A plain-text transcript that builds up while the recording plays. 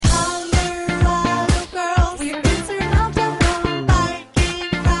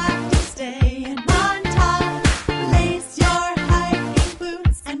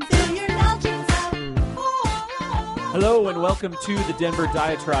Welcome to the Denver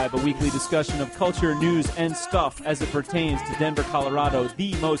Diatribe, a weekly discussion of culture, news, and stuff as it pertains to Denver, Colorado,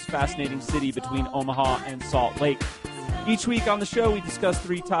 the most fascinating city between Omaha and Salt Lake. Each week on the show, we discuss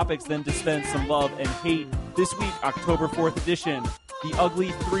 3 topics, then dispense some love and hate. This week, October 4th edition, the ugly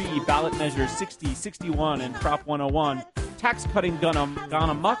 3 ballot measures 60, 61, and Prop 101, tax cutting gone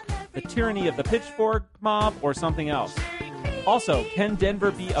amok, the tyranny of the pitchfork mob, or something else. Also, can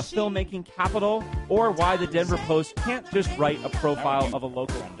Denver be a filmmaking capital, or why the Denver Post can't just write a profile of a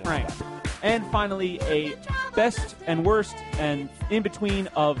local prank? And finally, a best and worst and in between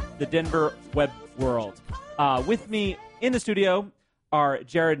of the Denver web world. With me in the studio are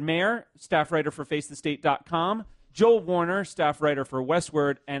Jared Mayer, staff writer for FaceTheState.com, Joel Warner, staff writer for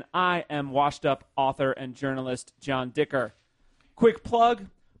Westword, and I am washed-up author and journalist John Dicker. Quick plug,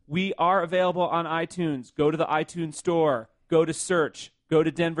 we are available on iTunes. Go to the iTunes store. Go to search. Go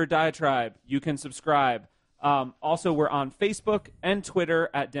to Denver Diatribe. You can subscribe. Also, we're on Facebook and Twitter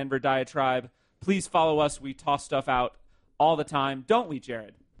at Denver Diatribe. Please follow us. We toss stuff out all the time. Don't we,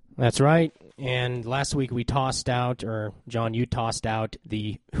 Jared? That's right. And last week we tossed out, or John, you tossed out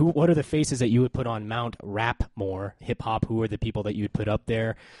what are the faces that you would put on Mount Rapmore, hip-hop, who are the people that you would put up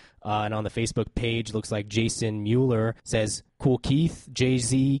there? And on the Facebook page, looks like Jason Mueller says, Cool Keith,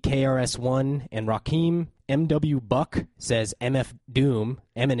 Jay-Z, KRS-One, and Rakim. M.W. Buck says MF Doom,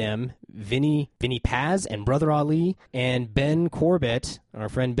 Eminem, Vinny Paz, and Brother Ali. And Ben Corbett, our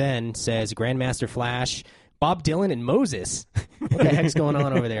friend Ben, says Grandmaster Flash, Bob Dylan, and Moses. What the heck's going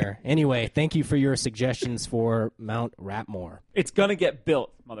on over there? Anyway, thank you for your suggestions for Mount Rapmore. It's going to get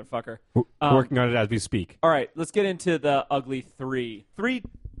built, motherfucker. We're working on it as we speak. All right, let's get into the ugly 3. 3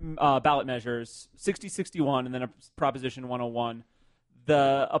 ballot measures, 60, 61, and then a Proposition 101.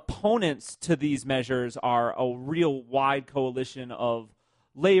 The opponents to these measures are a real wide coalition of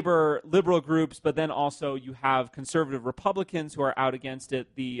labor, liberal groups, but then also you have conservative Republicans who are out against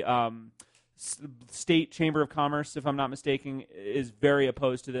it. The State Chamber of Commerce, if I'm not mistaken, is very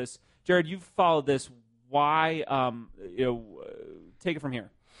opposed to this. Jared, you've followed this. Why? Take it from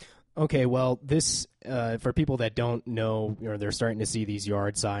here. Okay, well, this, for people that don't know, or they're starting to see these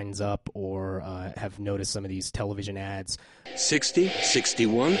yard signs up or have noticed some of these television ads. 60,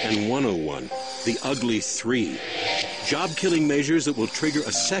 61, and 101. The ugly 3. Job-killing measures that will trigger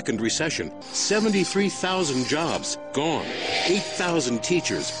a second recession. 73,000 jobs gone. 8,000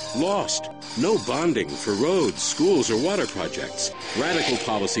 teachers lost. No bonding for roads, schools, or water projects. Radical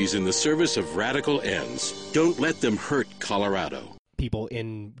policies in the service of radical ends. Don't let them hurt Colorado. People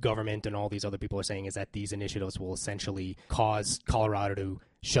in government and all these other people are saying is that these initiatives will essentially cause Colorado to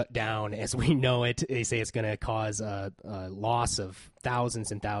shut down as we know it. They say it's going to cause a loss of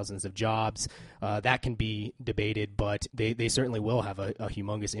thousands and thousands of jobs. That can be debated, but they certainly will have a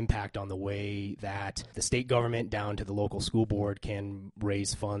humongous impact on the way that the state government down to the local school board can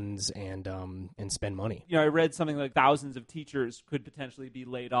raise funds and spend money. I read something like thousands of teachers could potentially be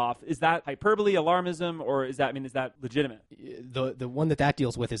laid off. Is that hyperbole, alarmism, or is that legitimate? The one that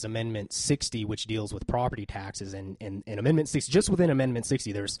deals with is Amendment 60, which deals with property taxes, and Amendment 60, just within Amendment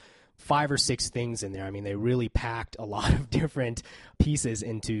 60, there's 5 or 6 things in there. I mean, they really packed a lot of different pieces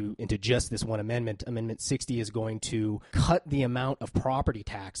into just this one amendment. Amendment 60 is going to cut the amount of property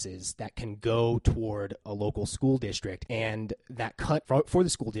taxes that can go toward a local school district. And that cut for the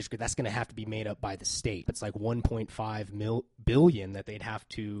school district, that's going to have to be made up by the state. It's like $1.5 billion that they'd have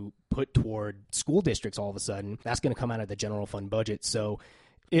to put toward school districts all of a sudden. That's going to come out of the general fund budget. So,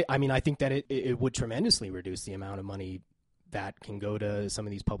 I think that it would tremendously reduce the amount of money that can go to some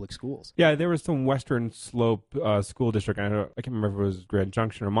of these public schools. Yeah, there was some Western Slope school district. I can't remember if it was Grand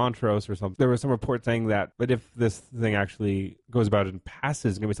Junction or Montrose or something. There was some report saying that, but if this thing actually goes about and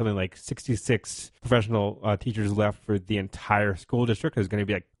passes, it's going to be something like 66 professional teachers left for the entire school district. There's going to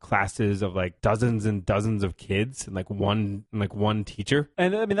be like classes of like dozens and dozens of kids and like one teacher.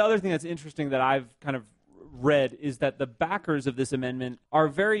 And the other thing that's interesting that I've kind of read is that the backers of this amendment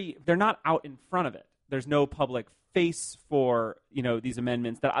they're not out in front of it. There's no public face for, these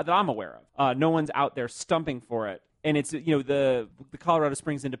amendments that I'm aware of. No one's out there stumping for it. And it's, the Colorado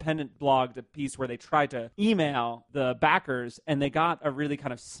Springs Independent blogged a piece where they tried to email the backers, and they got a really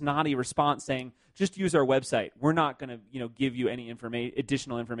kind of snotty response saying, just use our website. We're not going to, give you any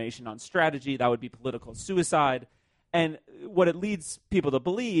additional information on strategy. That would be political suicide. And what it leads people to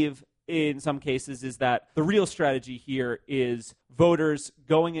believe in some cases is that the real strategy here is voters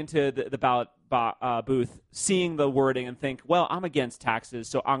going into the ballot booth, seeing the wording and think, well, I'm against taxes,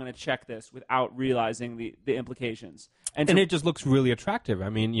 so I'm going to check this without realizing the implications. And it just looks really attractive. I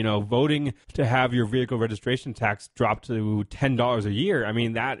mean, voting to have your vehicle registration tax drop to $10 a year. I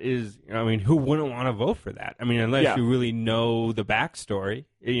mean, that is, who wouldn't want to vote for that? I mean, unless you really know the backstory.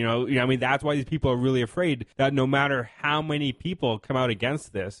 That's why these people are really afraid that no matter how many people come out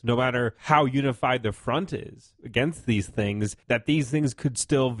against this, no matter how unified the front is against these things, that these things could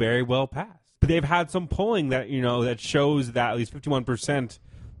still very well pass. But they've had some polling that, that shows that at least 51%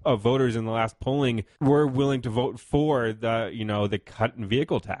 of voters in the last polling were willing to vote for the cut in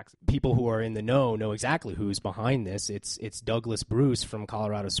vehicle tax. People who are in the know exactly who's behind this. It's Douglas Bruce from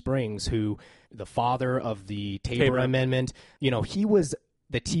Colorado Springs, who the father of the Tabor Amendment. He was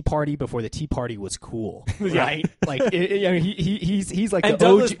the Tea Party before the Tea Party was cool, right? Like he's like and the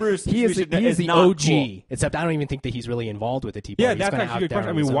Douglas OG. Bruce, He is the not OG. Cool. Except I don't even think that he's really involved with the Tea Party. Yeah, that's actually a good question.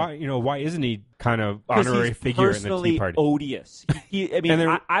 I mean, why isn't he kind of honorary figure in the Tea Party? Odious.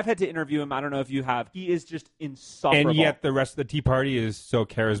 I've had to interview him. I don't know if you have. He is just insufferable. And yet the rest of the Tea Party is so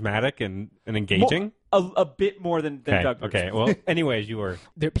charismatic and engaging. A bit more than Doug Bruce. Okay, well, anyways,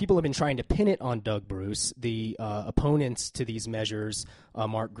 people have been trying to pin it on Doug Bruce. The opponents to these measures,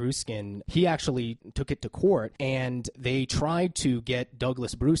 Mark Gruskin, he actually took it to court, and they tried to get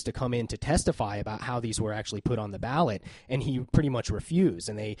Douglas Bruce to come in to testify about how these were actually put on the ballot, and he pretty much refused,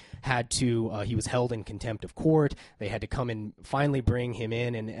 and they had to, he was held in contempt of court. They had to come and finally bring him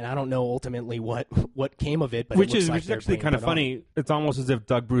in, and I don't know ultimately what came of it, but which it is actually kind of funny. On. It's almost as if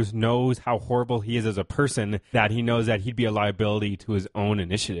Doug Bruce knows how horrible he is as a person, that he knows that he'd be a liability to his own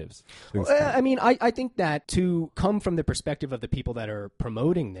initiatives. I think that to come from the perspective of the people that are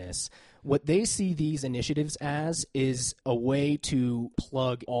promoting this, what they see these initiatives as is a way to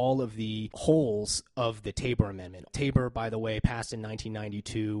plug all of the holes of the Tabor Amendment. Tabor, by the way, passed in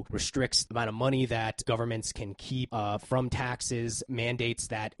 1992, restricts the amount of money that governments can keep from taxes, mandates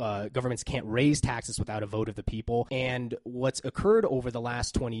that governments can't raise taxes without a vote of the people. And what's occurred over the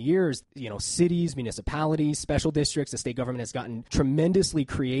last 20 years, cities, municipalities, special districts, the state government has gotten tremendously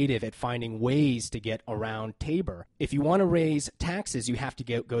creative at finding ways to get around Tabor. If you want to raise taxes, you have to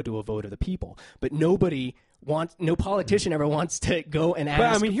go to a vote of the people. But no politician ever wants to go and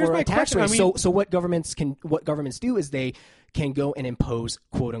ask for a tax raise. So what governments do is they can go and impose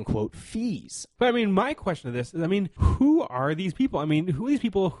quote unquote fees. But my question to this is, who are these people? Who are these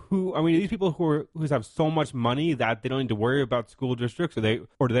people who who have so much money that they don't need to worry about school districts,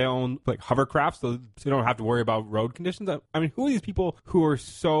 or do they own like hovercrafts so they don't have to worry about road conditions? Who are these people who are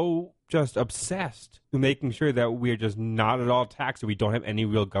so just obsessed with making sure that we are just not at all taxed, and we don't have any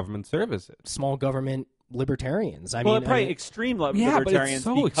real government services? Small government libertarians. Extreme libertarians,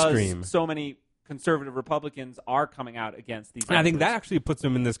 but it's because extreme. So many conservative Republicans are coming out against these. And I think that actually puts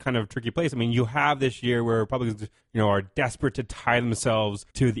them in this kind of tricky place. You have this year where Republicans, are desperate to tie themselves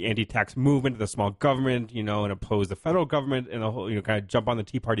to the anti-tax movement, to the small government, and oppose the federal government, and the whole, kind of jump on the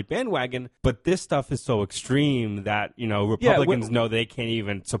Tea Party bandwagon. But this stuff is so extreme that Republicans know they can't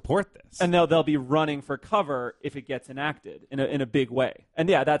even support this, and they'll be running for cover if it gets enacted in a big way. And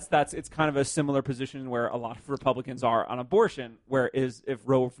that's it's kind of a similar position where a lot of Republicans are on abortion, whereas if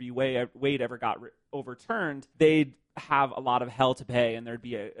Roe v. Wade ever got overturned, they'd have a lot of hell to pay, and there'd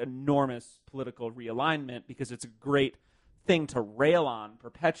be an enormous political realignment, because it's a great thing to rail on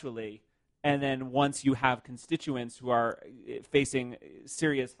perpetually. And then once you have constituents who are facing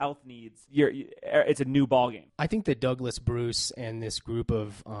serious health needs, it's a new ballgame. I think that Douglas Bruce and this group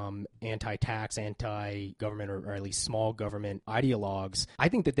of anti-tax, anti-government, or at least small government ideologues, I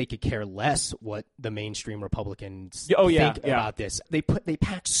think that they could care less what the mainstream Republicans think about this. They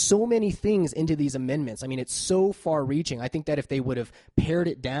packed so many things into these amendments. It's so far-reaching. I think that if they would have pared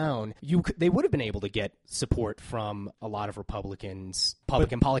it down, they would have been able to get support from a lot of Republican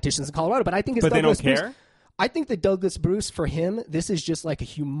politicians in Colorado. But I think they don't care? Bruce, I think that Douglas Bruce, for him, this is just like a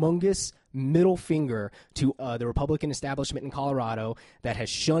humongous middle finger to the Republican establishment in Colorado that has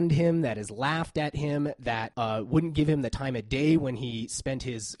shunned him, that has laughed at him, that wouldn't give him the time of day when he spent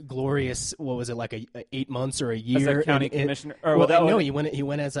his glorious, 8 months or a year as a county commissioner? He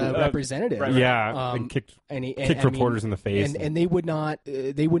went as a representative. Right. Yeah, and kicked reporters in the face, and they would not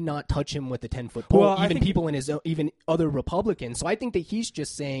touch him with a 10-foot pole. Well, even other Republicans. So I think that he's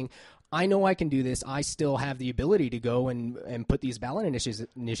just saying, I know I can do this. I still have the ability to go and put these ballot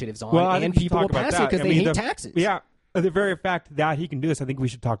initiatives on, and people will pass it because they hate taxes. Yeah, the very fact that he can do this, I think we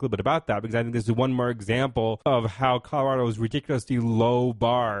should talk a little bit about that, because I think this is one more example of how Colorado's ridiculously low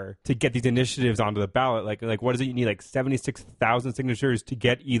bar to get these initiatives onto the ballot. Like what is it? You need like 76,000 signatures to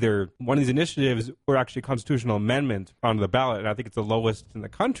get either one of these initiatives or actually a constitutional amendment onto the ballot. And I think it's the lowest in the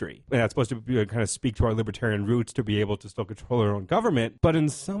country. And that's supposed to be, kind of speak to our libertarian roots to be able to still control our own government. But in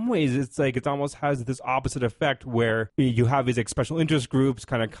some ways, it's like it almost has this opposite effect where you have these like special interest groups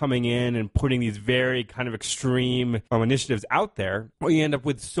kind of coming in and putting these very kind of extreme initiatives out there, where you end up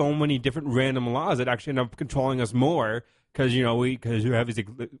with so many different random laws that actually end up controlling us more. Because you have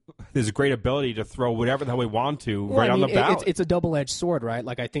this great ability to throw whatever the hell we want to on the ballot. It's a double-edged sword, right?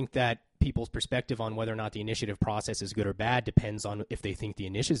 Like I think that people's perspective on whether or not the initiative process is good or bad depends on if they think the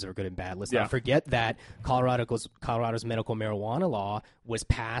initiatives are good and bad. Let's not forget that Colorado's medical marijuana law was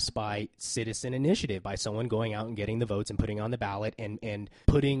passed by citizen initiative, by someone going out and getting the votes and putting on the ballot and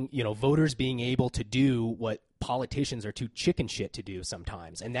putting, voters being able to do what politicians are too chicken shit to do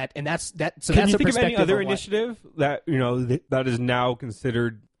sometimes, and that's that. So can that's you a think of any perspective other of initiative that that is now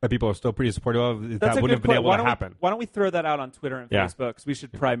considered that people are still pretty supportive of That's that wouldn't have been able to happen? Why don't we throw that out on Twitter and Yeah. Facebook? Because we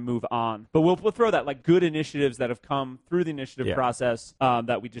should probably move on. But we'll throw that like good initiatives that have come through the initiative process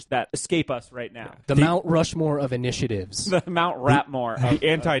that escape us right now. the Mount Rushmore of initiatives. The Mount Ratmore. The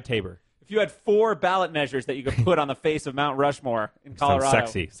anti-Tabor. If you had 4 ballot measures that you could put on the face of Mount Rushmore in Colorado,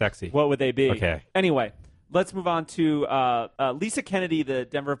 Sounds sexy. what would they be? Okay. Anyway, let's move on to Lisa Kennedy, the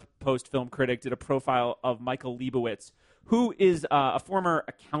Denver Post film critic, did a profile of Michael Leibowitz, who is a former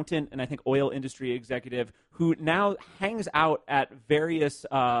accountant and I think oil industry executive who now hangs out at various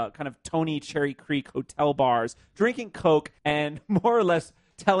kind of Tony Cherry Creek hotel bars, drinking Coke and more or less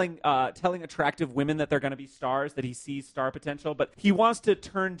telling attractive women that they're going to be stars, that he sees star potential. But he wants to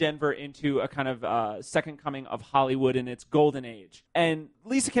turn Denver into a kind of second coming of Hollywood in its golden age. And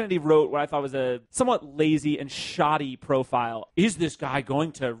Lisa Kennedy wrote what I thought was a somewhat lazy and shoddy profile. Is this guy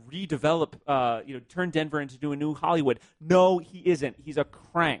going to redevelop, turn Denver into a new Hollywood? No, he isn't. He's a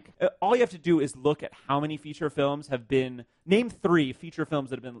crank. All you have to do is look at how many feature films have been, name 3 feature films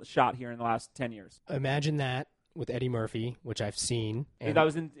that have been shot here in the last 10 years. Imagine that. With Eddie Murphy, which I've seen. And that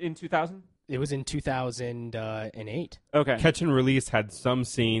was in 2000? It was in 2008. Okay. Catch and Release had some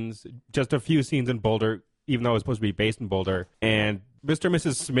scenes, just a few scenes in Boulder, even though it was supposed to be based in Boulder. And Mr. and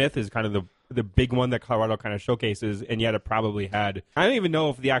Mrs. Smith is kind of the big one that Colorado kind of showcases, and yet it probably had. I don't even know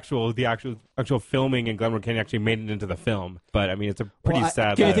if the actual filming in Glenwood Canyon actually made it into the film, but I mean it's a pretty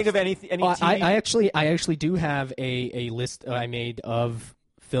sad. Can you think of any TV? I actually do have a list I made of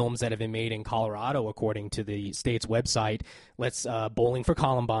films that have been made in Colorado according to the state's website. Bowling for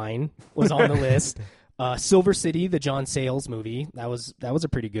Columbine was on the list. Silver City, the John Sayles movie, that was a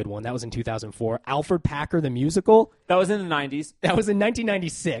pretty good one. That was in 2004. Alfred Packer the musical, that was in the 90s. That was in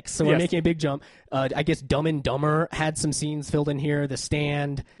 1996. So we're making a big jump. I guess Dumb and Dumber had some scenes filled in here. The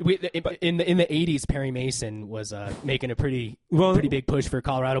Stand. In the 80s, Perry Mason was making a pretty big push for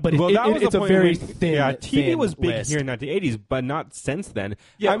Colorado. But it's a very thin. Yeah, TV was big list. here in the 80s, but not since then.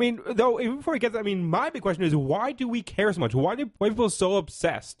 Yeah. I mean, though, before we get that, my big question is, why do we care so much? Why are people so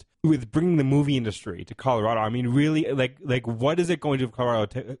obsessed with bringing the movie industry to Colorado? I mean, really, like what is it going to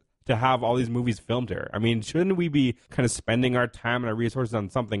Colorado to have all these movies filmed here? I mean, shouldn't we be kind of spending our time and our resources on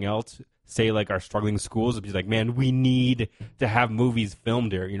something else? Say, like, our struggling schools would be like, man, we need to have movies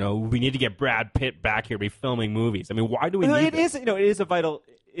filmed here. We need to get Brad Pitt back here to be filming movies. I mean, why do we need this? It is a vital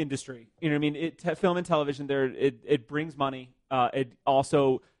industry. You know what I mean? Film and television, it brings money. It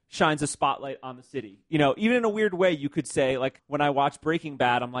also shines a spotlight on the city. Even in a weird way, you could say, like, when I watch Breaking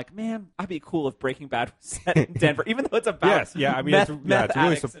Bad, I'm like, man, I'd be cool if Breaking Bad was set in Denver, even though it's about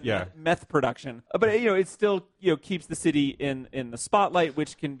meth production. But it still keeps the city in the spotlight,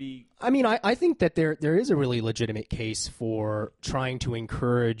 which can be. I mean, I think that there is a really legitimate case for trying to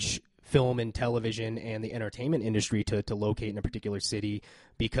encourage film and television and the entertainment industry to locate in a particular city,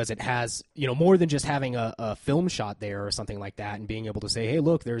 because it has, more than just having a film shot there or something like that and being able to say, hey,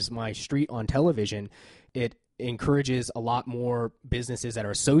 look, there's my street on television. It encourages a lot more businesses that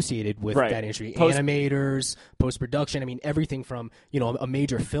are associated with that industry. Animators, post-production. I mean, everything from, a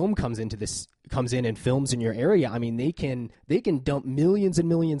major film comes in and films in your area. I mean, they can dump millions and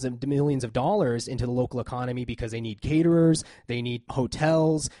millions of dollars into the local economy because they need caterers, they need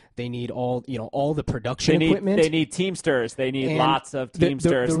hotels, they need all the production equipment. They need Teamsters. They need lots of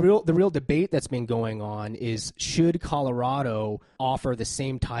Teamsters. The real debate that's been going on is, should Colorado offer the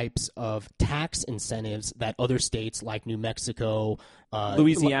same types of tax incentives that other states like New Mexico,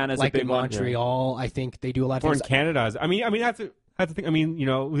 Louisiana's like a big Montreal, I think they do a lot of Or things. in Canada. I mean that's That's the thing. I mean,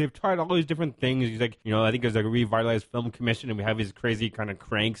 they've tried all these different things. He's like, I think there's like a revitalized film commission, and we have these crazy kind of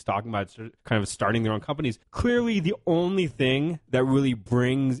cranks talking about kind of starting their own companies. Clearly, the only thing that really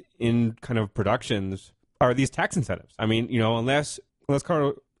brings in kind of productions are these tax incentives. I mean, unless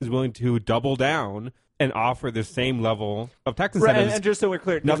Colorado is willing to double down and offer the same level of tax incentives, right, and just so we're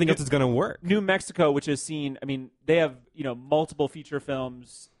clear, nothing else is going to work. New Mexico, which has seen, I mean, they have multiple feature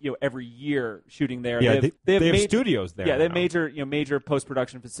films every year shooting there. Yeah, they have studios there. Yeah, they have now. major post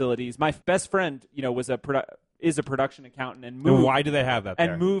production facilities. My best friend is a production accountant and moved. And why do they have that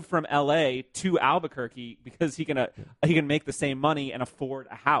there? And moved from L.A. to Albuquerque because he can make the same money and afford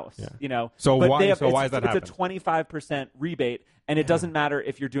a house. Yeah. Why is that happening? It's a 25% rebate, and it doesn't matter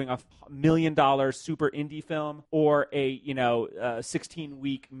if you're doing a $1 million super indie film or a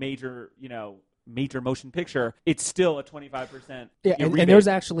 16-week major motion picture. It's still a 25%. Yeah, and there's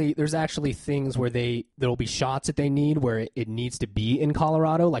actually things where there'll be shots that they need where it needs to be in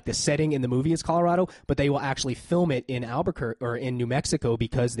Colorado, like the setting in the movie is Colorado, but they will actually film it in Albuquerque or in New Mexico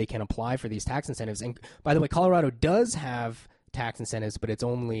because they can apply for these tax incentives. And by the way, Colorado does have tax incentives, but it's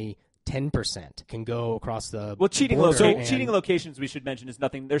only 10% can go across the cheating border. Cheating locations, we should mention, is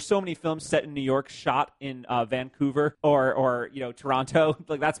nothing. There's so many films set in New York shot in Vancouver or Toronto.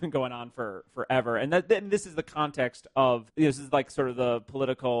 Like, that's been going on for forever. And this is the context of, this is like sort of the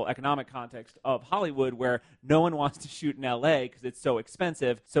political economic context of Hollywood, where no one wants to shoot in LA because it's so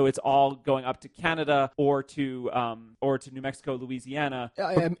expensive. So it's all going up to Canada or to New Mexico, Louisiana.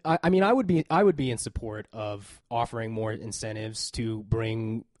 I mean, I would be in support of offering more incentives to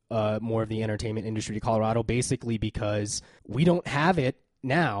bring more of the entertainment industry to Colorado, basically because we don't have it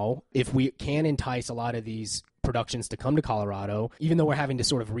now. If we can entice a lot of these productions to come to Colorado, even though we're having to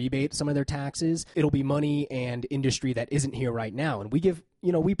sort of rebate some of their taxes, it'll be money and industry that isn't here right now. And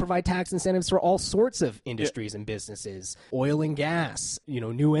we provide tax incentives for all sorts of industries and businesses, oil and gas,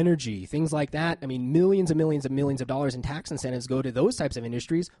 new energy, things like that. I mean, millions and millions and millions of dollars in tax incentives go to those types of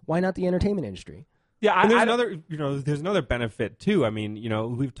industries. Why not the entertainment industry? Yeah, and there's another benefit too. I mean,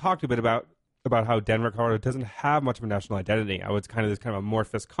 we've talked a bit about how Denver, Colorado doesn't have much of a national identity. It's kind of this kind of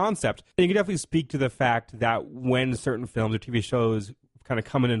amorphous concept. And you can definitely speak to the fact that when certain films or TV shows kind of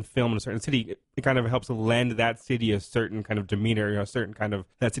come in and film in a certain city, it kind of helps lend that city a certain kind of demeanor, a certain kind of,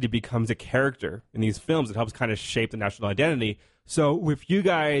 that city becomes a character in these films. It helps kind of shape the national identity. So if you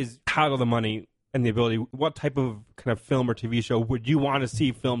guys had all the money and the ability, what type of kind of film or TV show would you want to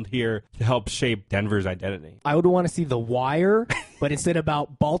see filmed here to help shape Denver's identity? I would want to see The Wire, but instead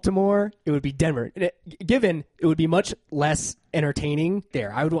about Baltimore, it would be Denver. Given it would be much less entertaining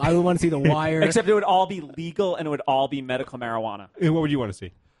there. I would want to see The Wire. Except it would all be legal and it would all be medical marijuana. And what would you want to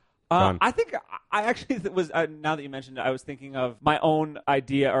see? I think I actually was now that you mentioned it, I was thinking of my own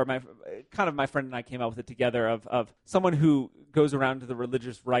idea, or my friend and I came up with it together of someone who goes around to the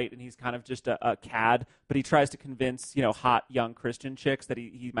religious right and he's kind of just a cad, but he tries to convince hot young Christian chicks that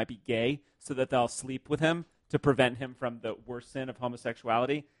he might be gay so that they'll sleep with him to prevent him from the worst sin of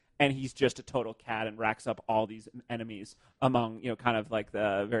homosexuality. And he's just a total cad and racks up all these enemies among kind of like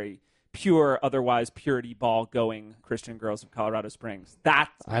the very pure, otherwise purity ball going Christian girls of Colorado Springs. That's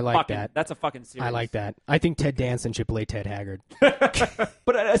a fucking series. I like that. I think Ted Danson should play Ted Haggard.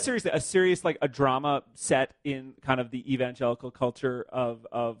 But seriously, a drama set in kind of the evangelical culture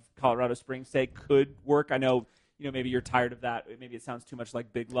of Colorado Springs, say, could work. I know, maybe you're tired of that. Maybe it sounds too much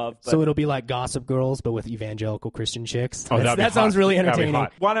like Big Love. But so it'll be like Gossip Girls, but with evangelical Christian chicks. That sounds really entertaining.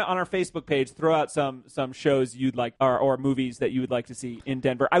 Why not on our Facebook page throw out some shows you'd like or movies that you would like to see in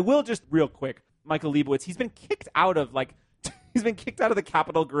Denver? I will just real quick, Michael Leibowitz. He's been kicked out of the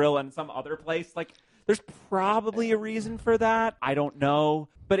Capitol Grill and some other place. Like, there's probably a reason for that. I don't know,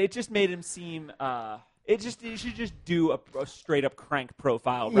 but it just made him seem. You should just do a straight up crank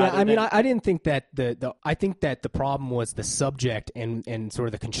profile. Yeah, I mean, I didn't think that I think that the problem was the subject and sort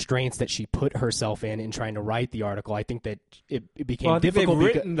of the constraints that she put herself in trying to write the article. I think that it became difficult.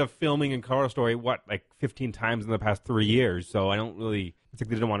 They've written the filming in Colorado Story 15 times in the past 3 years. So I don't really. It's like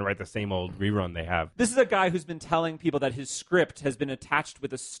they didn't want to write the same old rerun they have. This is a guy who's been telling people that his script has been attached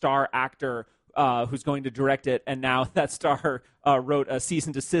with a star actor who's going to direct it, and now that star wrote a cease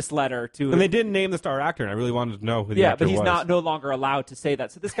and desist letter to. And they didn't name the star actor, and I really wanted to know who the actor was. Yeah, but he's no longer allowed to say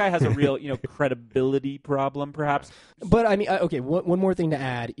that. So this guy has a real, credibility problem, perhaps. But I mean, okay, one more thing to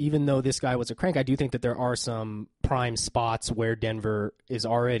add. Even though this guy was a crank, I do think that there are some prime spots where Denver is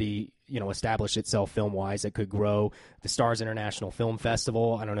already, established itself film-wise that could grow. The Stars International Film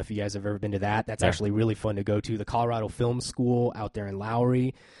Festival. I don't know if you guys have ever been to that. That's actually really fun to go to. The Colorado Film School out there in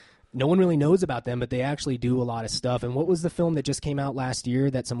Lowry. no one really knows about them, but they actually do a lot of stuff. And what was the film that just came out last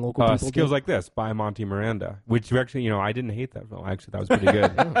year that some local people Skills did? Like This by Monty Miranda, which actually, I didn't hate that film. Actually, that was pretty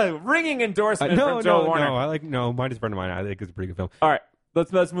good. Ringing endorsement from Joel Warner. Monty's a friend of mine. I think it's a pretty good film. All right,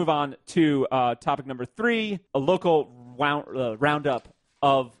 let's move on to topic number 3, a local roundup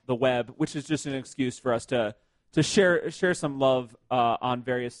of the web, which is just an excuse for us to share some love on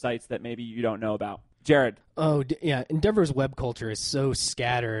various sites that maybe you don't know about. Jared. Oh, yeah. And Denver's web culture is so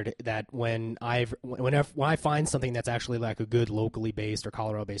scattered that when I find something that's actually like a good locally based or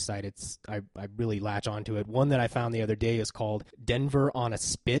Colorado-based site, I really latch onto it. One that I found the other day is called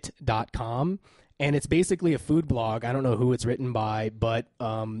denveronaspit.com. And it's basically a food blog. I don't know who it's written by, but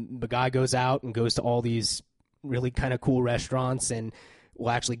the guy goes out and goes to all these really kind of cool restaurants and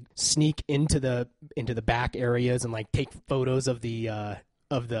will actually sneak into the back areas and like take photos of the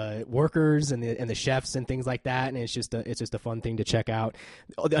workers and the chefs and things like that, and it's just a fun thing to check out.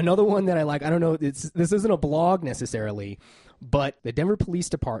 Another one that I like, I don't know, this isn't a blog necessarily, but the Denver Police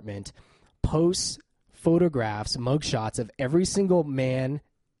Department posts photographs, mugshots of every single man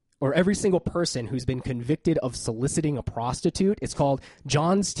or every single person who's been convicted of soliciting a prostitute. It's called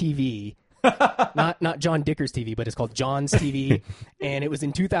John's TV. not John Dicker's TV, but it's called John's TV. And it was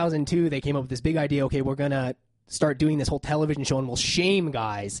in 2002 they came up with this big idea, okay, we're going to start doing this whole television show and we'll shame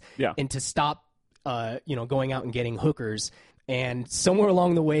guys into stop going out and getting hookers. And somewhere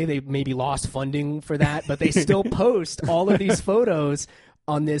along the way they maybe lost funding for that, but they still post all of these photos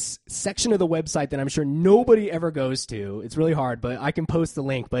on this section of the website that I'm sure nobody ever goes to. It's really hard, but I can post the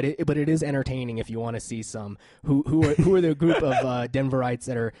link. But it is entertaining if you want to see some who are the group of Denverites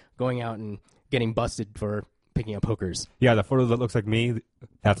that are going out and getting busted for picking up hookers. Yeah, the photo that looks like me,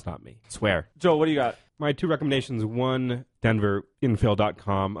 that's not me. Swear. Joel, what do you got? My 2 recommendations: one,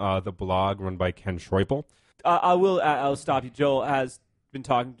 DenverInfil.com, the blog run by Ken Schreupel. I'll stop you. Joel has been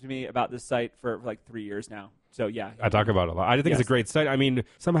talking to me about this site for like 3 years now. So, yeah. I talk about it a lot. I think it's a great site. I mean,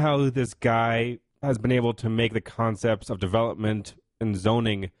 somehow this guy has been able to make the concepts of development and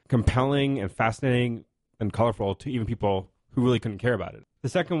zoning compelling and fascinating and colorful to even people who really couldn't care about it. The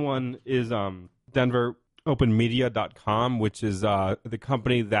second one is DenverOpenMedia.com, which is the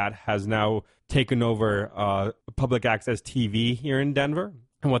company that has now taken over public access TV here in Denver.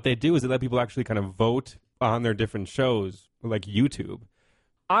 And what they do is they let people actually kind of vote on their different shows, like YouTube.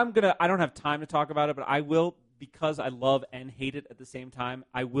 I don't have time to talk about it, but I will, because I love and hate it at the same time,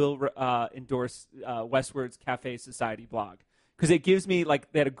 I will endorse Westward's Cafe Society blog. Because it gives me,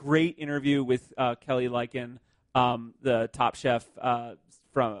 they had a great interview with Kelly Lycan, the Top Chef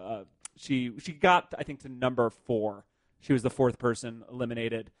from, she got, I think, to number 4. She was the 4th person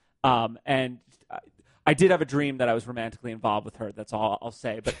eliminated. And I did have a dream that I was romantically involved with her. That's all I'll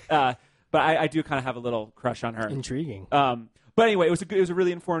say. But I do kind of have a little crush on her. Intriguing. But anyway, it was a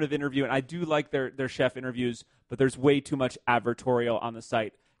really informative interview, and I do like their chef interviews, but there's way too much advertorial on the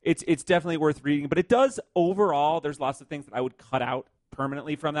site. It's definitely worth reading, but it does overall, there's lots of things that I would cut out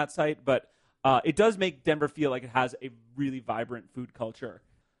permanently from that site, but it does make Denver feel like it has a really vibrant food culture.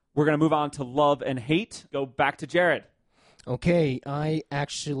 We're going to move on to love and hate. Go back to Jared. Okay, I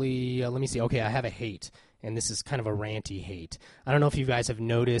actually, let me see. Okay, I have a hate, and this is kind of a ranty hate. I don't know if you guys have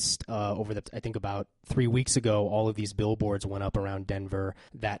noticed I think about 3 weeks ago, all of these billboards went up around Denver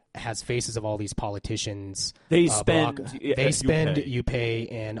that has faces of all these politicians. They spend, you pay,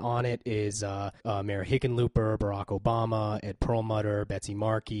 and on it is Mayor Hickenlooper, Barack Obama, Ed Perlmutter, Betsy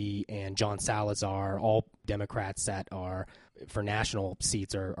Markey, and John Salazar, all Democrats that are for national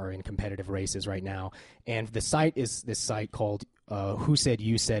seats are in competitive races right now. And the site is this site called Who Said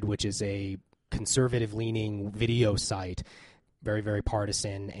You Said, which is a conservative-leaning video site, very, very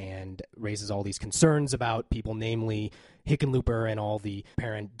partisan, and raises all these concerns about people, namely Hickenlooper and all the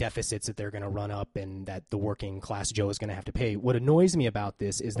apparent deficits that they're going to run up and that the working class Joe is going to have to pay. What annoys me about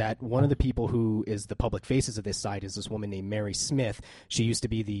this is that one of the people who is the public faces of this site is this woman named Mary Smith. She used to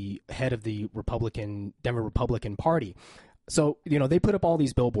be the head of the Denver Republican Party. So, they put up all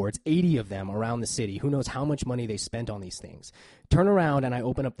these billboards, 80 of them around the city. Who knows how much money they spent on these things. Turn around and I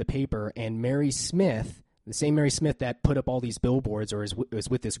open up the paper, and Mary Smith, the same Mary Smith that put up all these billboards, or is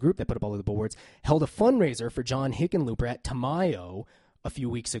with this group that put up all of the billboards, held a fundraiser for John Hickenlooper at Tamayo a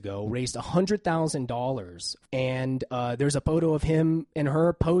few weeks ago, raised $100,000, and there's a photo of him and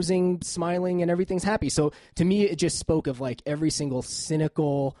her posing, smiling, and everything's happy. So to me, it just spoke of every single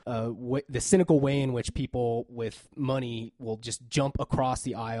cynical, the cynical way in which people with money will just jump across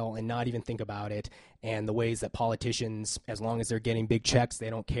the aisle and not even think about it, and the ways that politicians, as long as they're getting big checks,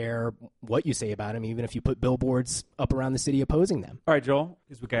 they don't care what you say about them, even if you put billboards up around the city opposing them. All right, Joel.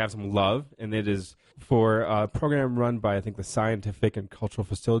 This week I have some love, and it is for a program run by, I think, the Scientific and Cultural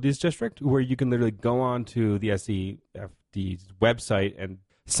Facilities District, where you can literally go on to the SEFD's website and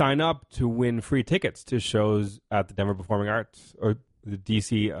sign up to win free tickets to shows at the Denver Performing Arts, or the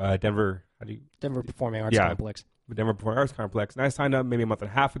DC Denver Performing Arts Complex. The Denver Performing Arts Complex. And I signed up maybe a month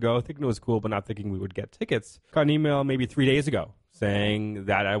and a half ago, thinking it was cool, but not thinking we would get tickets. Got an email maybe 3 days ago saying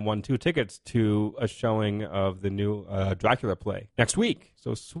that I won 2 tickets to a showing of the new Dracula play next week.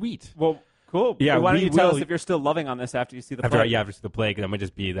 So sweet. Well, cool. Yeah, why don't you tell us if you're still loving on this after you see the play? After see the play, because it might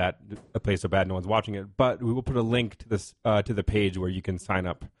just be that a play so bad no one's watching it. But we will put a link to this to the page where you can sign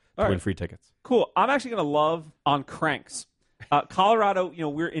up to win free tickets. Cool. I'm actually going to love on cranks. Colorado,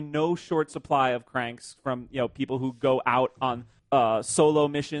 we're in no short supply of cranks from, people who go out on solo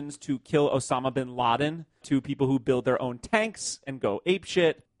missions to kill Osama bin Laden, to people who build their own tanks and go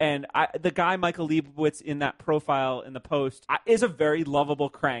apeshit. And the guy, Michael Leibowitz, in that profile in the post, is a very lovable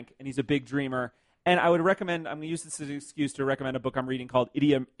crank, and he's a big dreamer. And I would recommend, I'm going to use this as an excuse to recommend a book I'm reading called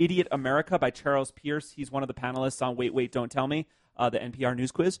Idiot America by Charles Pierce. He's one of the panelists on Wait, Wait, Don't Tell Me, the NPR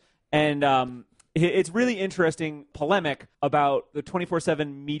news quiz. And it's really interesting polemic about the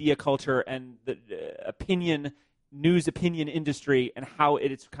 24/7 media culture and the news opinion industry, and how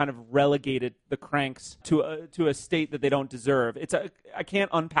it's kind of relegated the cranks to a state that they don't deserve. I can't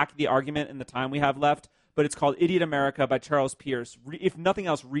unpack the argument in the time we have left, but it's called Idiot America by Charles Pierce. If nothing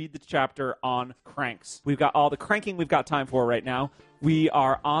else, read the chapter on cranks. We've got all the cranking we've got time for right now. We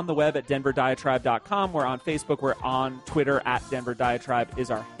are on the web at denverdiatribe.com. We're on Facebook. We're on Twitter at denverdiatribe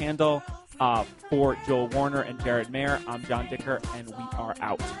is our handle. For Joel Warner and Jared Mayer, I'm John Dicker, and we are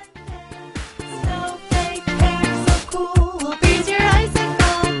out.